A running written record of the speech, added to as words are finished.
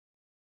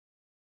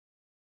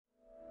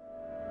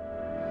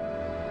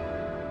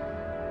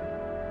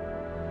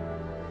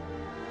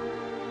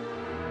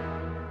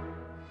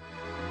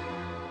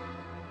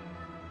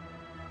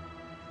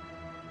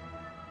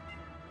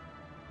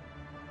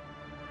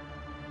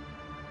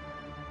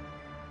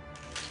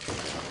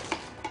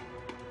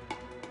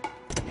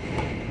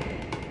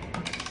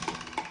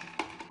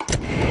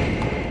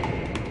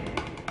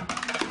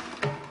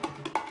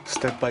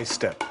step by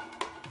step,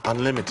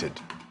 unlimited,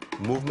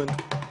 movement,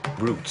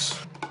 roots,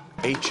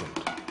 ancient,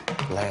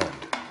 land,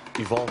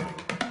 evolving,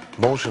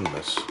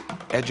 motionless,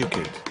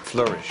 educate,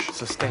 flourish,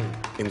 sustain,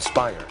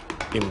 inspire,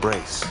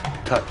 embrace,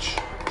 touch,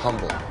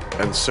 humble,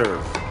 and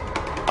serve.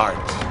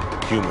 Art,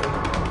 human,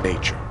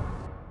 nature.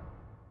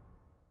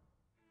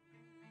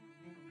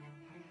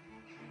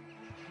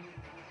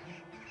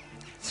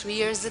 Three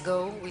years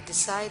ago, we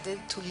decided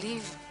to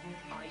leave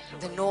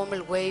the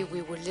normal way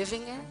we were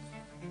living in,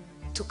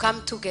 to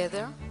come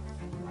together.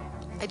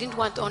 I didn't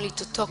want only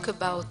to talk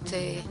about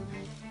a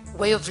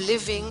way of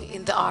living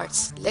in the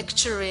arts,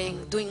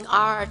 lecturing, doing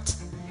art.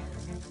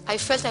 I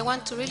felt I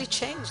want to really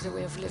change the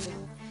way of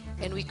living.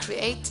 And we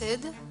created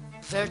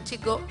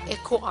Vertigo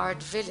Eco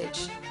Art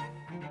Village.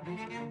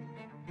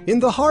 In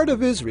the heart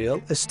of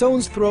Israel, a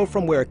stone's throw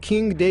from where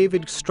King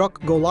David struck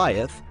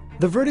Goliath,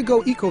 the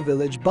Vertigo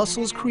Eco-Village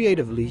bustles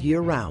creatively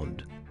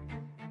year-round.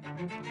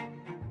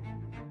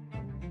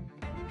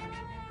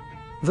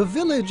 The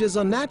village is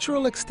a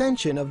natural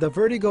extension of the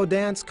Vertigo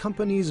Dance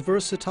Company's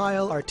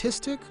versatile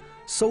artistic,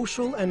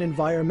 social, and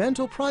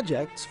environmental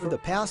projects for the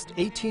past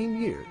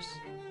 18 years.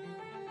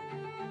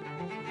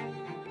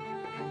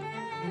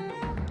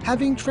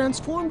 Having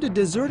transformed a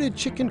deserted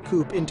chicken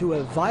coop into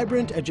a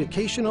vibrant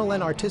educational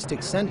and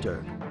artistic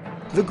center,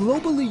 the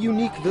globally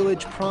unique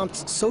village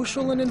prompts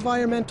social and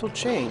environmental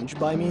change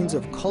by means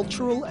of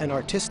cultural and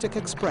artistic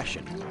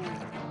expression.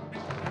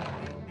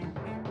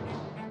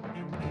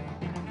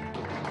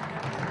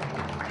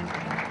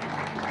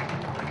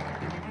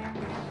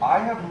 I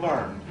have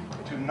learned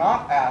to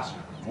not ask,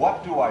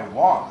 what do I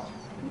want?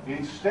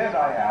 Instead,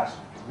 I ask,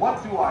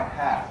 what do I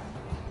have?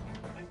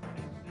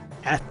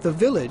 At the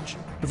village,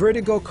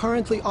 Vertigo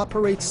currently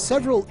operates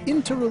several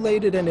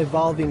interrelated and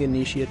evolving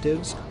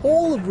initiatives,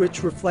 all of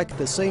which reflect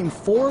the same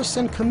force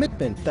and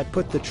commitment that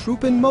put the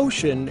troupe in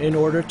motion in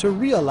order to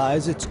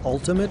realize its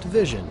ultimate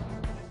vision.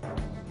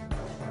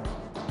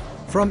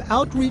 From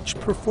outreach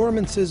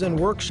performances and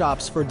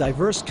workshops for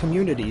diverse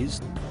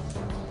communities,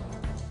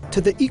 to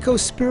the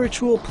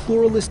eco-spiritual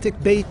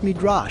pluralistic Beit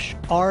Midrash,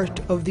 Art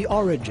of the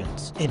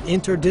Origins, an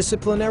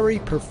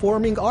interdisciplinary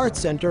performing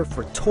arts center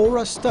for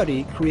Torah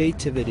study,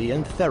 creativity,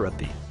 and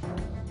therapy.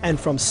 And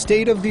from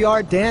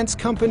state-of-the-art dance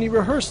company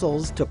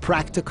rehearsals to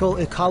practical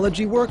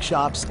ecology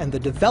workshops and the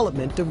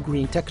development of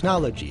green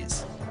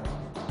technologies.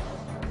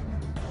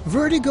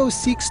 Vertigo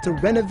seeks to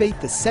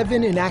renovate the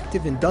 7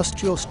 inactive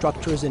industrial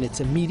structures in its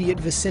immediate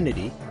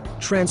vicinity,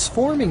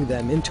 transforming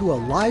them into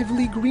a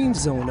lively green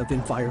zone of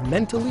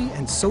environmentally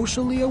and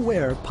socially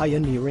aware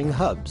pioneering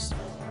hubs,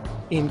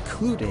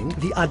 including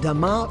the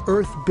Adama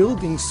Earth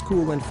Building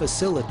School and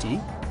Facility,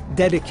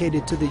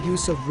 dedicated to the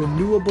use of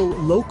renewable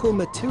local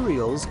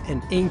materials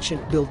and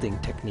ancient building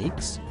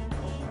techniques,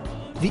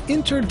 the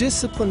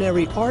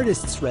Interdisciplinary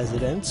Artists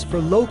Residence for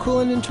local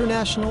and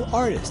international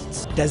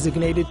artists,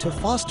 designated to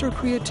foster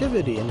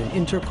creativity in an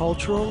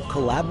intercultural,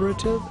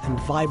 collaborative, and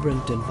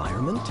vibrant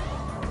environment,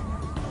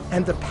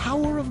 and the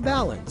Power of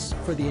Balance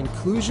for the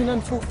inclusion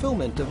and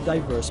fulfillment of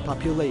diverse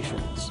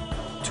populations,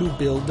 to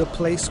build a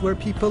place where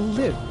people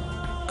live,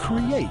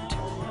 create,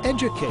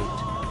 educate,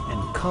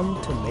 and come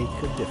to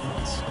make a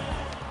difference.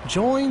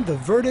 Join the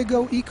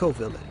Vertigo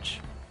Eco-Village,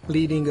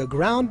 leading a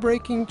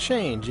groundbreaking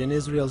change in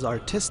Israel's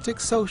artistic,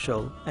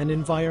 social, and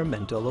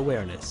environmental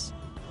awareness.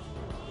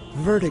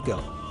 Vertigo,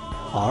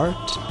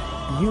 art,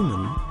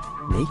 human,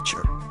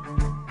 nature.